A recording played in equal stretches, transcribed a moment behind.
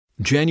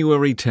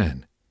January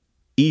 10.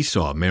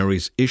 Esau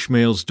marries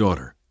Ishmael's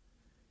daughter.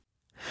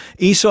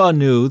 Esau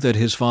knew that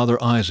his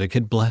father Isaac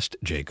had blessed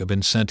Jacob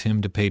and sent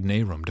him to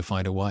Padan-aram to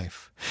find a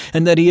wife,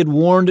 and that he had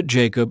warned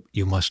Jacob,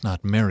 "You must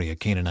not marry a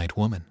Canaanite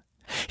woman."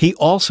 He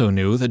also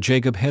knew that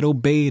Jacob had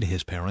obeyed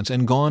his parents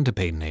and gone to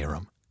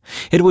Padan-aram.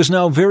 It was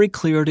now very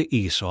clear to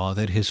Esau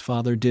that his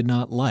father did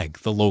not like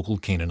the local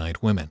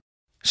Canaanite women.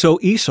 So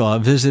Esau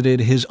visited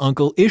his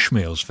uncle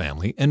Ishmael's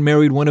family and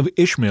married one of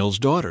Ishmael's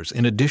daughters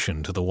in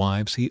addition to the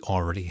wives he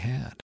already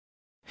had.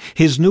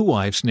 His new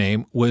wife's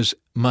name was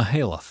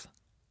Mahalath.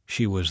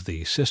 She was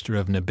the sister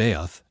of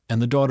Nebaioth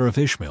and the daughter of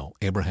Ishmael,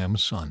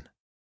 Abraham's son.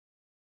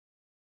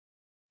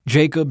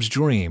 Jacob's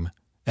dream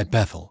at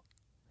Bethel.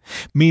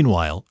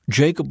 Meanwhile,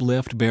 Jacob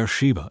left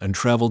Beersheba and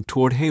traveled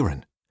toward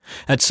Haran.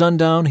 At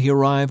sundown, he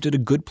arrived at a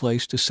good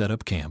place to set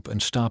up camp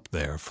and stopped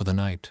there for the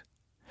night.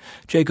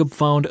 Jacob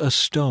found a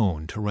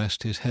stone to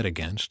rest his head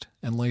against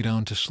and lay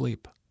down to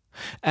sleep.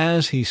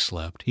 As he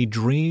slept, he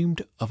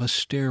dreamed of a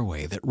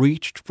stairway that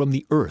reached from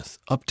the earth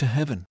up to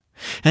heaven,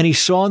 and he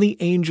saw the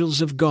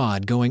angels of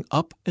God going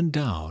up and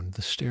down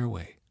the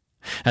stairway.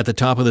 At the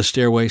top of the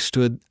stairway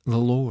stood the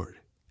Lord,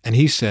 and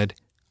he said,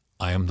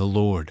 "I am the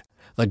Lord,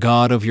 the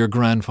God of your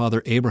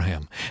grandfather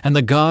Abraham, and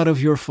the God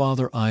of your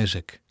father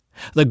Isaac.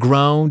 The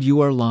ground you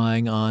are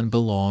lying on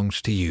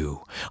belongs to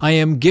you. I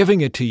am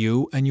giving it to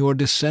you and your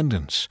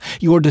descendants.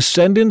 Your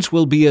descendants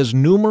will be as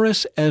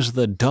numerous as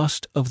the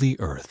dust of the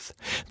earth.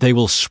 They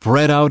will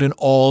spread out in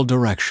all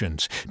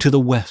directions, to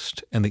the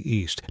west and the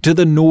east, to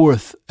the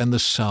north and the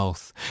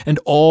south, and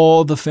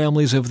all the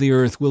families of the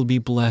earth will be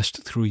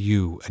blessed through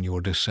you and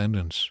your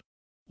descendants.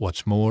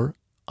 What's more,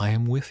 I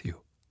am with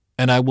you,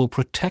 and I will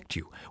protect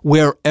you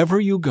wherever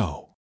you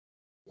go.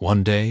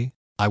 One day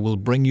I will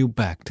bring you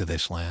back to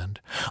this land.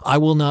 I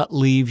will not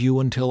leave you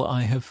until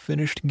I have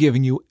finished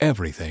giving you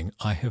everything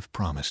I have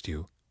promised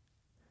you."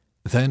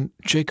 Then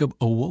Jacob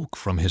awoke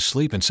from his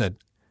sleep and said,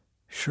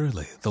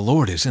 "Surely the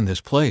Lord is in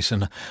this place,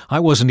 and I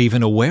wasn't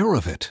even aware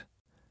of it."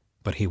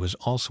 But he was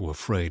also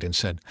afraid and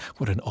said,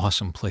 "What an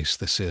awesome place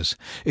this is!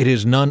 It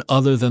is none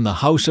other than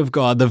the house of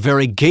God, the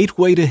very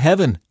gateway to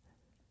heaven."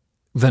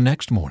 The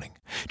next morning,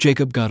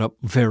 Jacob got up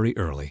very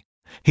early.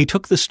 He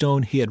took the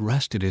stone he had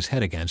rested his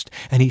head against,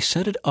 and he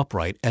set it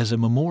upright as a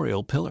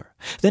memorial pillar.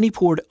 Then he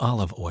poured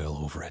olive oil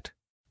over it.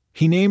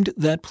 He named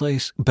that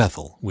place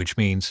Bethel, which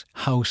means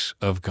house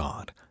of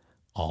God,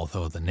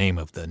 although the name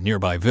of the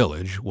nearby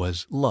village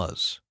was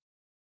Luz.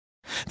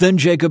 Then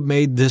Jacob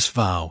made this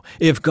vow,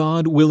 "If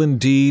God will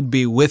indeed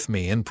be with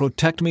me and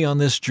protect me on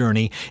this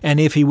journey, and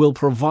if he will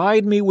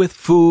provide me with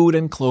food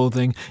and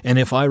clothing, and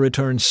if I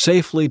return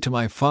safely to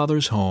my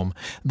father's home,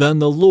 then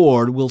the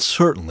Lord will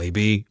certainly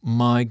be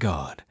my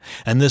God.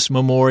 And this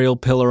memorial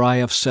pillar I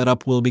have set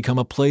up will become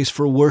a place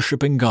for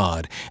worshiping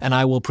God, and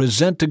I will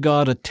present to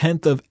God a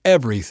tenth of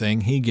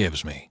everything he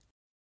gives me."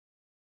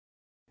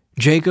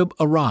 Jacob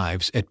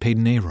arrives at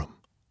Padan-aram.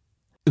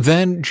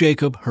 Then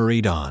Jacob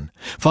hurried on,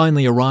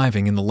 finally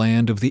arriving in the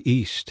land of the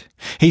east.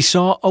 He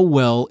saw a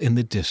well in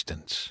the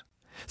distance.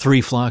 3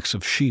 flocks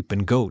of sheep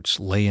and goats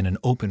lay in an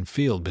open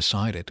field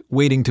beside it,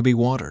 waiting to be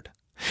watered.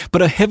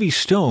 But a heavy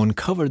stone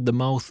covered the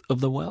mouth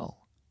of the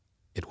well.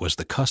 It was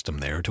the custom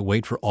there to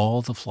wait for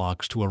all the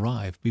flocks to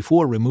arrive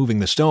before removing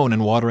the stone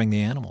and watering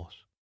the animals.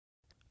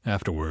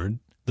 Afterward,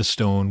 the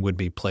stone would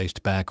be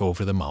placed back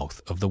over the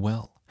mouth of the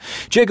well.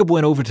 Jacob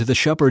went over to the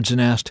shepherds and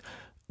asked,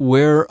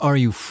 "Where are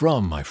you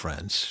from, my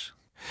friends?"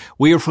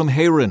 "We are from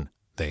Haran,"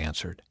 they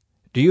answered.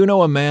 "Do you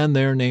know a man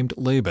there named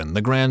Laban,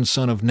 the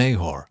grandson of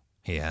Nahor?"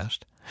 he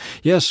asked.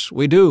 "Yes,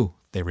 we do,"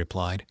 they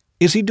replied.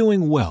 "Is he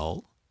doing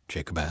well?"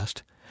 Jacob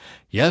asked.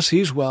 "Yes,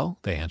 he's well,"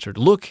 they answered.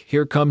 "Look,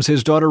 here comes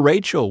his daughter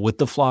Rachel with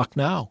the flock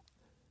now."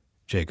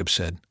 Jacob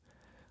said,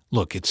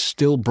 "Look, it's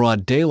still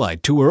broad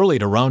daylight, too early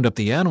to round up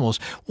the animals.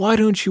 Why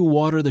don't you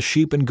water the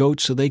sheep and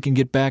goats so they can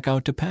get back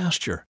out to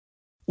pasture?"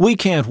 "We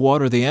can't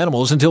water the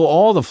animals until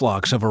all the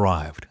flocks have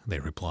arrived," they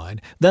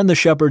replied. "Then the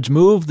shepherds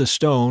move the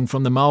stone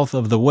from the mouth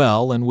of the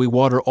well, and we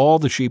water all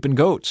the sheep and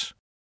goats."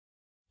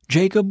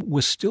 Jacob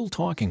was still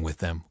talking with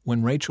them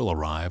when Rachel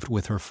arrived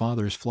with her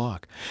father's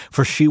flock,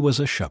 for she was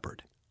a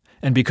shepherd.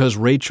 And because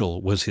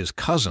Rachel was his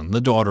cousin, the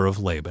daughter of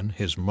Laban,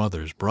 his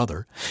mother's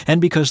brother, and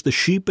because the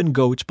sheep and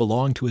goats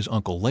belonged to his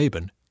uncle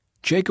Laban,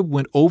 Jacob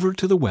went over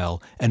to the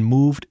well and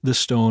moved the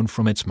stone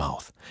from its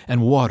mouth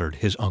and watered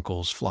his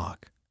uncle's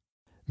flock.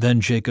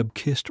 Then Jacob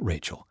kissed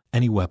Rachel,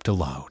 and he wept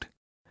aloud.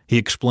 He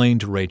explained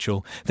to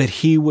Rachel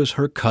that he was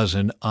her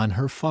cousin on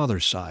her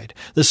father's side,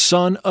 the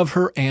son of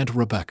her aunt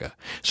Rebekah.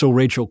 So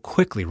Rachel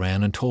quickly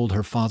ran and told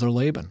her father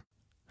Laban.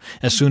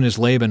 As soon as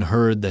Laban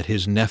heard that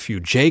his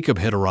nephew Jacob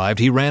had arrived,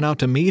 he ran out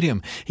to meet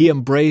him. He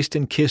embraced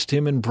and kissed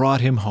him and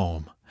brought him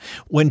home.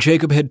 When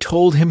Jacob had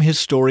told him his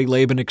story,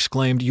 Laban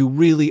exclaimed, "You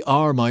really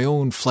are my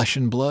own flesh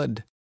and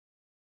blood."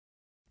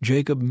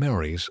 Jacob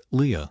marries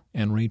Leah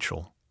and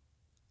Rachel.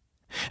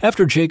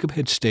 After Jacob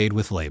had stayed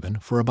with Laban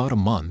for about a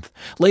month,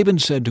 Laban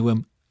said to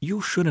him,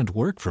 "You shouldn't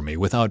work for me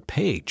without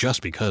pay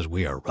just because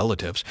we are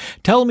relatives.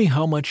 Tell me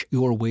how much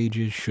your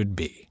wages should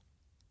be."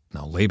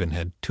 Now Laban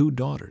had 2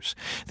 daughters.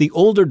 The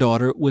older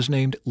daughter was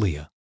named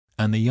Leah,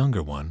 and the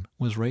younger one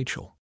was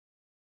Rachel.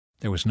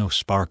 There was no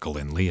sparkle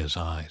in Leah's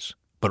eyes,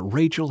 but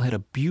Rachel had a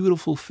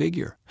beautiful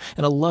figure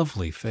and a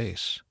lovely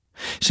face.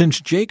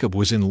 Since Jacob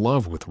was in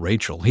love with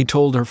Rachel, he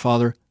told her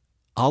father,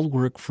 "I'll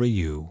work for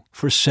you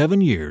for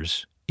 7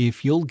 years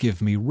if you'll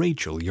give me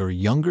Rachel, your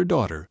younger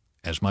daughter,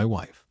 as my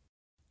wife."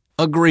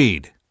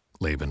 "Agreed,"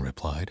 Laban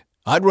replied.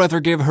 "I'd rather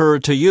give her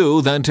to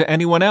you than to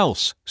anyone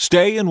else.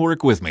 Stay and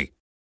work with me."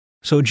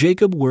 So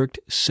Jacob worked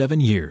 7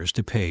 years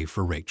to pay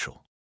for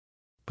Rachel.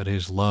 But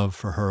his love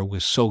for her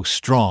was so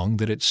strong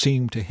that it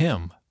seemed to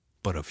him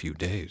but a few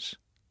days.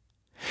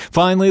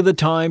 Finally, the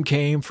time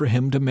came for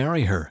him to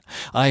marry her.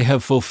 "I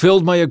have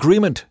fulfilled my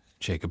agreement,"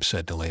 Jacob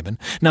said to Laban.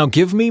 "Now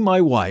give me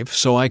my wife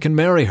so I can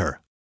marry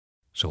her."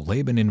 So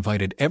Laban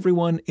invited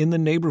everyone in the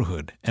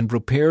neighborhood and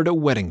prepared a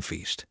wedding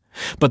feast.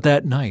 But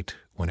that night,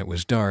 when it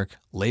was dark,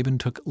 Laban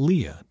took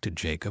Leah to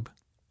Jacob,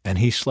 and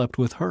he slept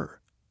with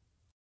her.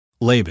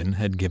 Laban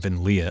had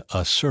given Leah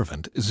a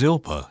servant,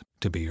 Zilpah,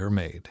 to be her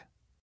maid.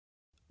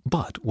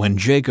 But when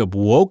Jacob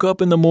woke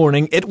up in the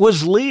morning, it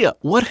was Leah.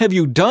 "What have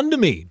you done to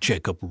me?"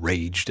 Jacob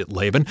raged at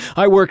Laban.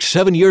 "I worked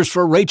 7 years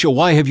for Rachel.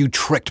 Why have you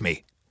tricked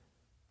me?"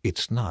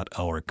 "It's not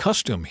our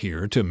custom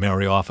here to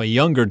marry off a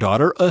younger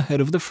daughter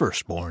ahead of the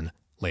firstborn,"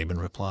 Laban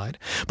replied.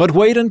 "But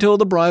wait until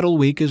the bridal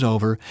week is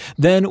over.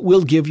 Then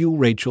we'll give you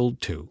Rachel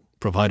too,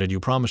 provided you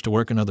promise to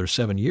work another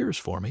 7 years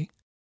for me."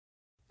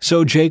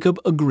 So Jacob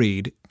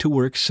agreed to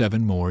work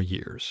 7 more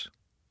years.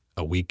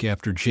 A week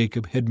after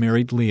Jacob had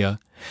married Leah,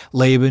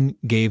 Laban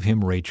gave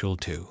him Rachel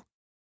too.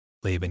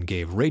 Laban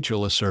gave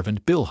Rachel a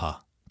servant,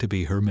 Bilhah, to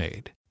be her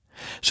maid.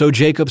 So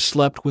Jacob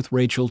slept with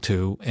Rachel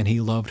too, and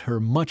he loved her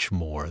much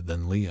more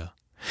than Leah.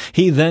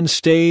 He then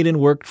stayed and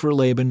worked for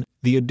Laban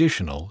the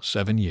additional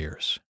 7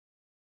 years.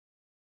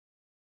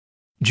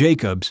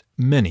 Jacob's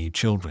many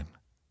children.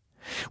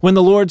 When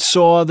the Lord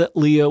saw that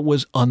Leah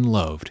was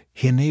unloved,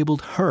 he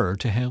enabled her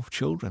to have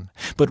children,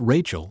 but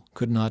Rachel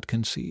could not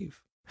conceive.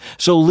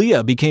 So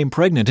Leah became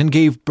pregnant and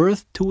gave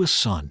birth to a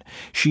son.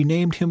 She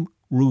named him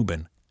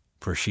Reuben,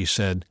 for she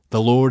said,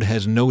 "The Lord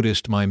has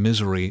noticed my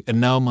misery, and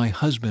now my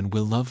husband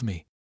will love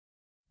me."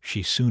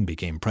 She soon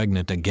became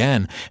pregnant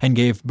again and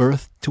gave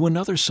birth to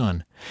another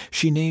son.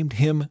 She named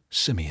him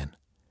Simeon,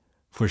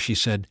 for she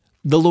said,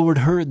 "The Lord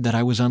heard that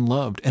I was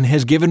unloved and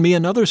has given me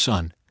another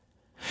son."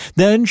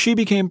 Then she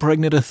became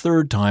pregnant a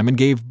 3rd time and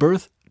gave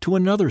birth to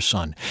another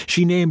son.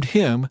 She named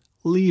him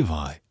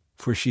Levi,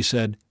 for she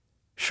said,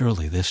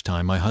 "Surely this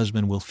time my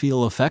husband will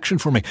feel affection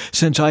for me,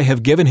 since I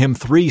have given him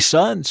 3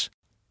 sons."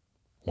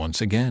 Once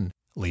again,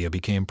 Leah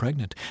became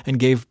pregnant and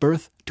gave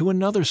birth to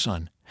another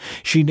son.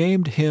 She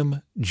named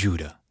him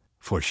Judah,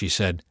 for she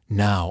said,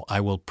 "Now I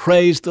will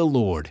praise the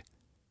Lord."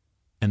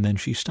 And then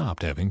she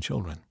stopped having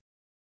children.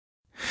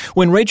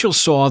 When Rachel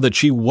saw that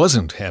she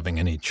wasn't having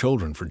any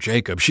children for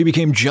Jacob, she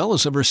became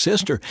jealous of her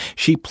sister.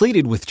 She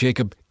pleaded with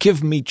Jacob,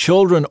 "Give me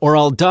children or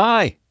I'll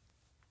die."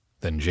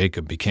 Then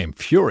Jacob became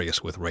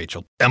furious with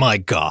Rachel. "Am I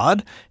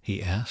God?"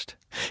 he asked.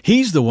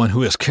 "He's the one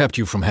who has kept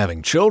you from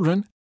having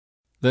children."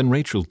 Then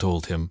Rachel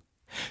told him,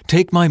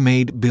 "Take my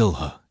maid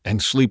Bilhah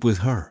and sleep with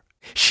her.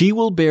 She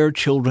will bear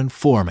children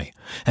for me,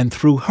 and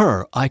through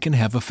her I can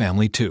have a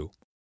family too."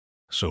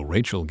 So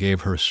Rachel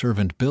gave her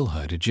servant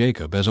Bilhah to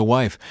Jacob as a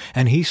wife,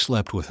 and he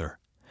slept with her.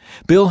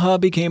 Bilhah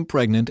became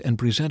pregnant and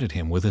presented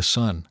him with a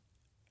son.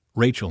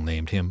 Rachel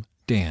named him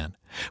Dan,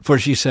 for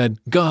she said,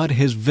 "God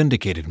has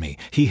vindicated me.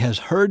 He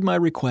has heard my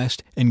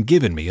request and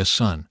given me a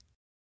son."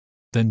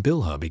 Then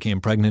Bilhah became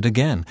pregnant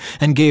again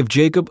and gave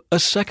Jacob a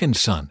 2nd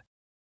son.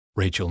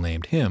 Rachel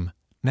named him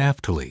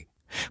Naphtali,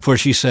 for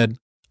she said,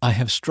 "I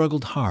have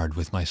struggled hard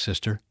with my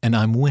sister, and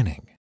I'm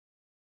winning."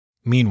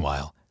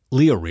 Meanwhile,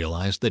 Leah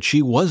realized that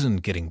she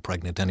wasn't getting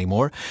pregnant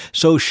anymore,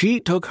 so she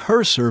took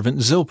her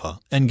servant Zilpah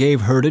and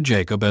gave her to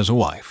Jacob as a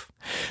wife.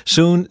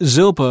 Soon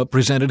Zilpah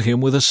presented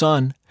him with a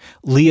son.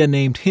 Leah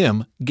named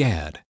him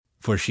Gad,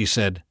 for she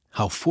said,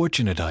 "How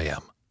fortunate I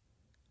am."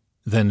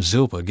 Then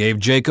Zilpah gave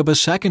Jacob a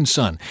 2nd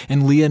son,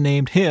 and Leah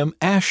named him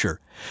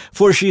Asher,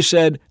 for she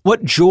said,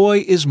 "What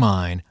joy is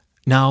mine!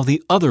 Now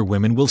the other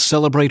women will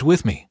celebrate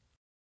with me."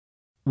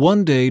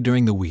 One day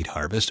during the wheat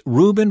harvest,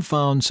 Reuben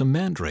found some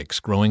mandrakes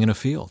growing in a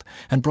field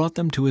and brought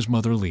them to his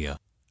mother Leah.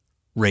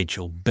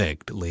 Rachel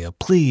begged Leah,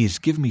 "Please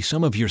give me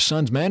some of your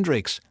son's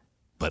mandrakes."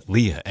 But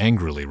Leah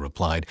angrily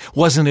replied,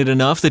 "Wasn't it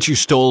enough that you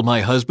stole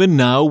my husband?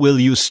 Now will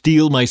you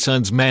steal my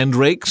son's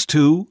mandrakes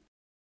too?"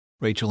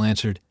 Rachel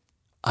answered,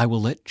 "I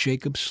will let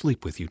Jacob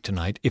sleep with you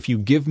tonight if you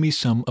give me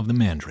some of the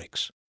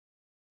mandrakes."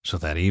 So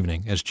that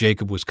evening, as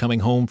Jacob was coming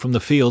home from the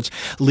fields,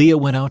 Leah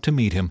went out to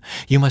meet him.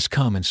 "You must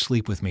come and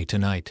sleep with me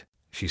tonight,"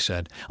 she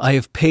said. "I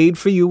have paid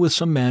for you with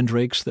some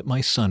mandrakes that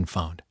my son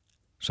found."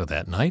 So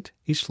that night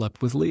he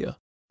slept with Leah.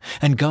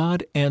 And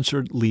God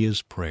answered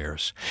Leah's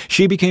prayers.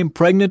 She became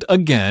pregnant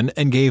again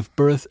and gave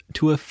birth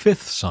to a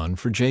 5th son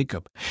for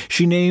Jacob.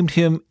 She named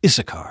him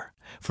Issachar,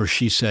 for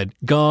she said,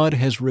 "God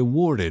has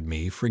rewarded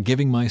me for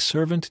giving my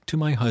servant to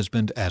my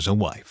husband as a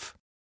wife."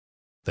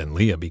 Then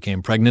Leah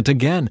became pregnant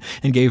again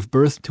and gave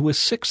birth to a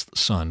sixth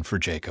son for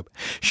Jacob.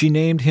 She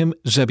named him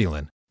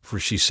Zebulun, for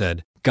she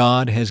said,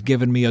 God has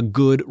given me a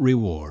good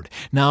reward.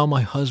 Now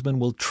my husband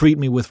will treat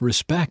me with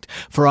respect,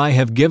 for I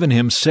have given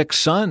him 6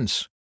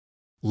 sons.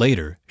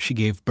 Later she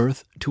gave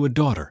birth to a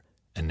daughter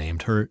and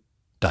named her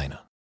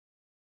Dinah.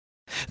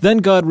 Then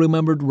God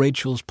remembered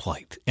Rachel's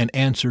plight and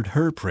answered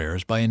her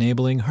prayers by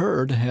enabling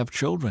her to have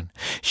children.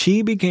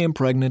 She became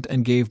pregnant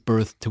and gave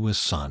birth to a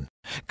son.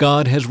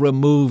 God has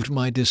removed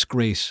my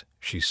disgrace,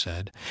 she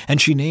said,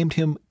 and she named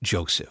him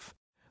Joseph.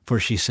 For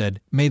she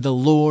said, May the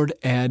Lord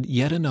add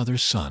yet another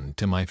son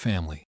to my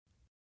family.